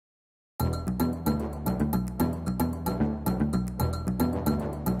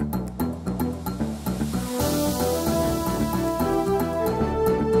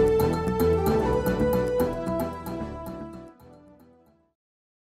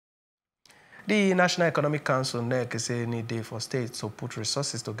The National Economic Council NEC say need day for states to put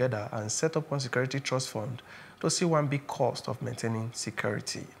resources together and set up one security trust fund to see one big cost of maintaining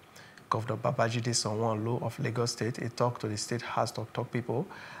security. Governor Babajide Sanwo-Olu of Lagos State, he talked to the state House talk people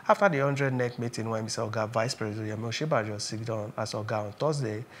after the 100 NEC meeting when Mr. Oga Vice President Yemi Osinbajo sit down as Oga on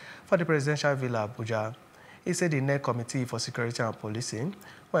Thursday for the Presidential Villa Abuja. He said the NEC Committee for Security and Policing,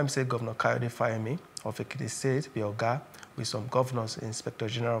 when Mr. Governor Kayode Fayemi of Ekiti State be Oga with some governors, Inspector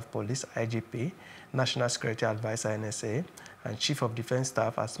General of Police, IGP, National Security Advisor, NSA, and Chief of Defense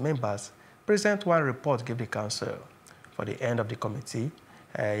Staff as members, present one report give the council. For the end of the committee,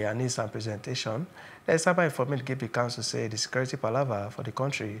 Yanis and presentation, the Cyber Information give the council say the security palaver for the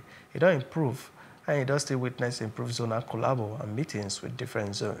country, it don't improve, and it does still witness improved zonal collabo and meetings with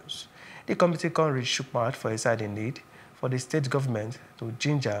different zones. The committee can reach Shukmat for inside the need for the state government to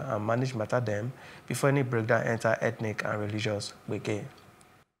ginger and manage matter them before any breakdown enter ethnic and religious again.